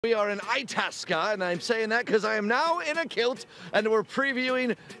We are in Itasca, and I'm saying that because I am now in a kilt, and we're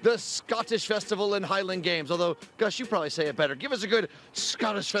previewing the Scottish Festival and Highland Games. Although, Gus, you probably say it better. Give us a good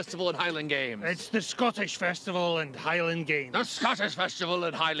Scottish Festival and Highland Games. It's the Scottish Festival and Highland Games. The Scottish Festival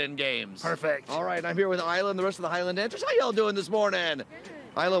and Highland Games. Perfect. All right, I'm here with Isla and the rest of the Highland dancers. How y'all doing this morning?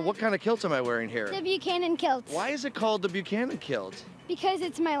 Isla, what kind of kilt am I wearing here? The Buchanan kilt. Why is it called the Buchanan kilt? Because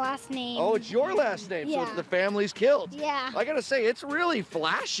it's my last name. Oh, it's your last name, so Yeah. it's the family's kilt. Yeah. I gotta say, it's really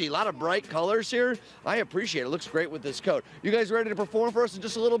flashy. A lot of bright colors here. I appreciate it. It looks great with this coat. You guys ready to perform for us in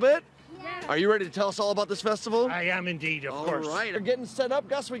just a little bit? Yeah. Are you ready to tell us all about this festival? I am indeed, of course. All right, we're getting set up,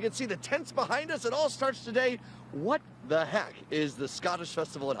 Gus. We can see the tents behind us. It all starts today. What the heck is the Scottish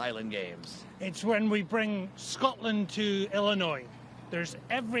Festival and Highland Games? It's when we bring Scotland to Illinois. There's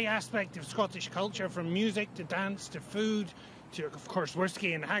every aspect of Scottish culture, from music to dance to food to, of course,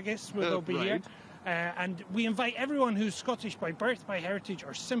 whiskey and haggis will be here. And we invite everyone who's Scottish by birth, by heritage,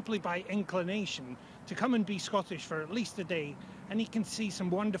 or simply by inclination to come and be Scottish for at least a day, and you can see some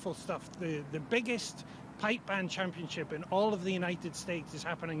wonderful stuff. The biggest pipe band championship in all of the United States is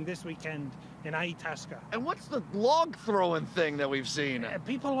happening this weekend in Itasca. And what's the log throwing thing that we've seen?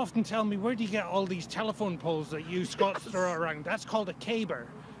 People often tell me, where do you get all these telephone poles that you Scots throw around? That's called a caber,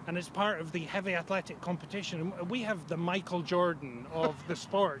 and it's part of the heavy athletic competition. We have the Michael Jordan of the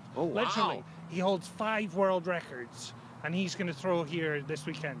sport. Oh, wow. Literally, he holds 5 world records, and he's going to throw here this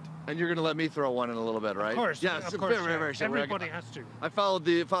weekend. And you're going to let me throw one in a little bit, right? Of course. Yes, of course. very, very simple. Everybody has to. I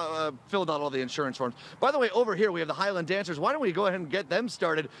filled out all the insurance forms. By the way, over here we have the Highland dancers. Why don't we go ahead and get them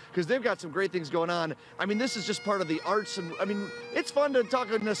started? Because they've got some great things going on. I mean, this is just part of the arts, and I mean, it's fun to talk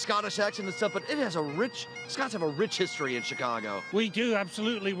in a Scottish accent and stuff, but it has Scots have a rich history in Chicago. We do,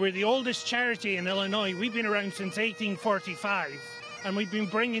 absolutely. We're the oldest charity in Illinois. We've been around since 1845. And we've been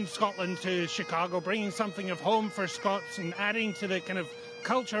bringing Scotland to Chicago, bringing something of home for Scots and adding to the kind of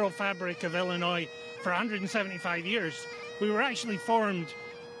cultural fabric of Illinois for 175 years. We were actually formed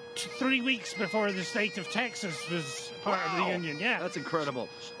 3 weeks before the state of Texas was part of the Union. Yeah, that's incredible.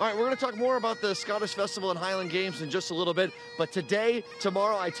 All right, we're going to talk more about the Scottish Festival and Highland Games in just a little bit. But today,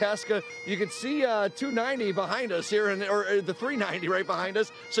 tomorrow, Itasca, you can see 290 behind us here, or the 390 right behind us,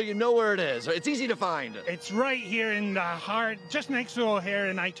 so you know where it is. It's easy to find. It's right here in the heart, just next to O'Hare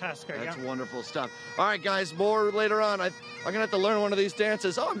in Itasca. That's wonderful stuff. All right, guys, more later on. I'm going to have to learn one of these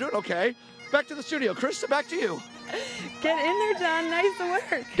dances. Oh, I'm doing okay. Back to the studio. Krista, back to you. Get in there, John. Nice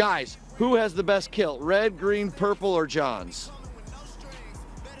work. Guys, who has the best kilt? Red, green, purple, or John's?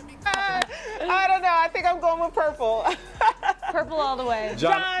 I don't know. I think I'm going with purple. Purple all the way.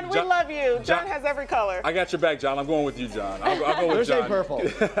 John, we love you. John has every color. I got your back, John. I'm going with you, John. I'll go with John. Purple.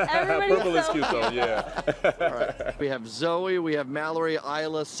 Purple is cute, though, yeah. All right. We have Zoe, we have Mallory,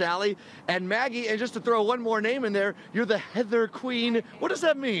 Isla, Sally, and Maggie. And just to throw one more name in there, you're the Heather Queen. What does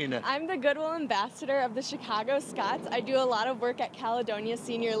that mean? I'm the Goodwill Ambassador of the Chicago Scots. I do a lot of work at Caledonia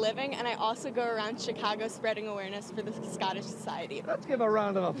Senior Living, and I also go around Chicago spreading awareness for the Scottish Society. Let's give a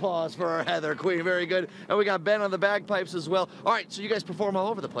round of applause for our Heather Queen. Very good. And we got Ben on the bagpipes as well. All right, so you guys perform all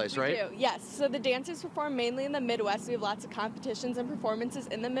over the place, right? We do, yes. So the dancers perform mainly in the Midwest. We have lots of competitions and performances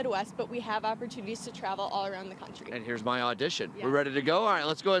in the Midwest, but we have opportunities to travel all around the country. And here's my audition. Yeah. We're ready to go? All right,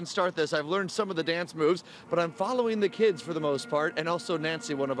 let's go ahead and start this. I've learned some of the dance moves, but I'm following the kids for the most part, and also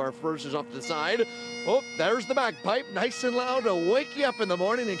Nancy, one of our firsters off to the side. Oh, there's the bagpipe, nice and loud to wake you up in the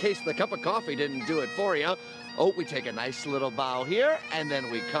morning in case the cup of coffee didn't do it for you. Oh, we take a nice little bow here, and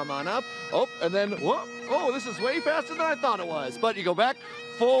then we come on up. Oh, and then, whoa, oh, this is way faster than I thought it was. But you go back,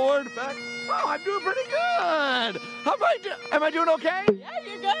 forward, back. Oh, I'm doing pretty good. Am I doing okay? Yeah,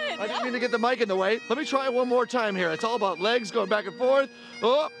 you're good. I didn't mean to get the mic in the way. Let me try it one more time here. It's all about legs going back and forth.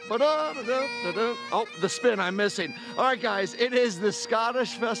 Oh, oh, the spin I'm missing. All right, guys, it is the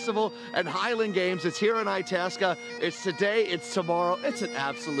Scottish Festival and Highland Games. It's here in Itasca. It's today, it's tomorrow. It's an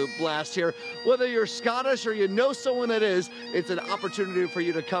absolute blast here. Whether you're Scottish or you know someone that is, it's an opportunity for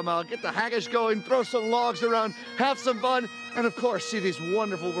you to come out, get the haggis going, throw some logs around, have some fun, and of course, see these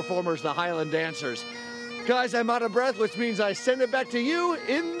wonderful performers, the Highland dancers. Guys, I'm out of breath, which means I send it back to you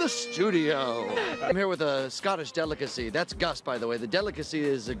in the studio. I'm here with a Scottish delicacy. That's Gus, by the way. The delicacy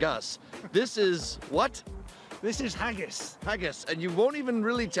is a Gus. This is what? This is haggis. Haggis, and you won't even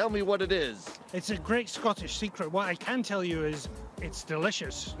really tell me what it is. It's a great Scottish secret. What I can tell you is it's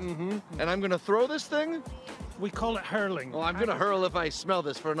delicious. Mm-hmm. And I'm gonna throw this thing? We call it hurling. Oh, I'm gonna hurl if I smell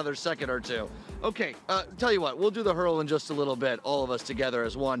this for another second or two. Okay, tell you what, we'll do the hurl in just a little bit, all of us together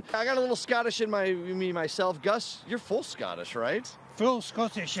as one. I got a little Scottish in myself. Gus, you're full Scottish, right? Full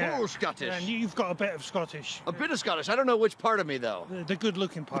Scottish, yeah. Full Scottish. And you've got a bit of Scottish. A bit of Scottish. I don't know which part of me, though. The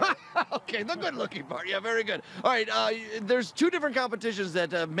good-looking part. Okay, the good-looking part. Yeah, very good. All right, there's two different competitions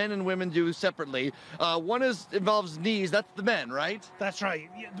that men and women do separately. One involves knees. That's the men, right? That's right.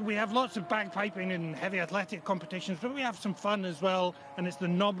 We have lots of bagpiping and heavy athletic competitions, but we have some fun as well, and it's the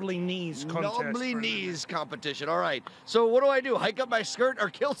knobbly knees contest. Knobbly knees competition. All right. So what do I do? Hike up my skirt or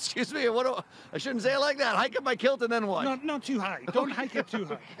kilt? Excuse me. I shouldn't say it like that. Hike up my kilt and then what? Not too high. Don't hike it too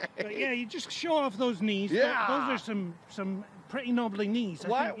high. But yeah, you just show off those knees. Yeah. Those are some pretty knobbly knees.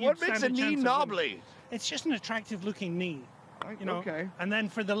 What makes a knee knobbly? It's just an attractive looking knee. You know? Okay. And then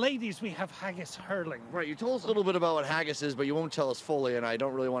for the ladies, we have haggis hurling. Right, you told us a little bit about what haggis is, but you won't tell us fully, and I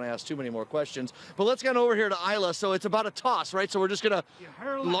don't really want to ask too many more questions. But let's get over here to Isla. So it's about a toss, right? So we're just going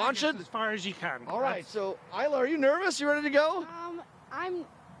to launch it? As far as you can. All right, so Isla, are you nervous? You ready to go?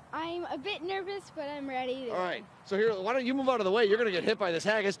 I'm a bit nervous, but I'm ready. All right, so here, why don't you move out of the way? You're going to get hit by this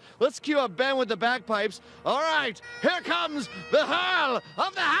haggis. Let's cue up Ben with the bagpipes. All right, here comes the hurl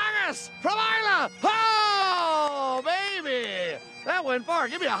of the haggis from Isla. Oh, baby! That went far.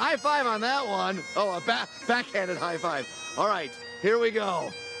 Give me a high five on that one. Oh, a backhanded high five. All right, here we go.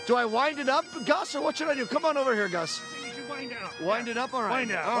 Do I wind it up, Gus, or what should I do? Come on over here, Gus. I think you should wind it up. Wind it up? All right.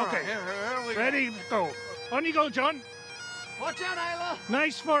 Wind it up, All okay. Right. Here we Ready, go. On you go, John. Watch out, Isla.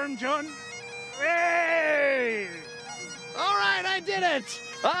 Nice form, John. Hey! All right, I did it.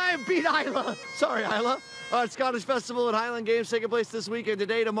 I beat Isla. Sorry, Isla. Scottish Festival and Highland Games taking place this weekend,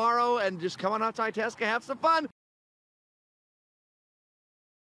 today, tomorrow, and just come on out to Itasca, have some fun.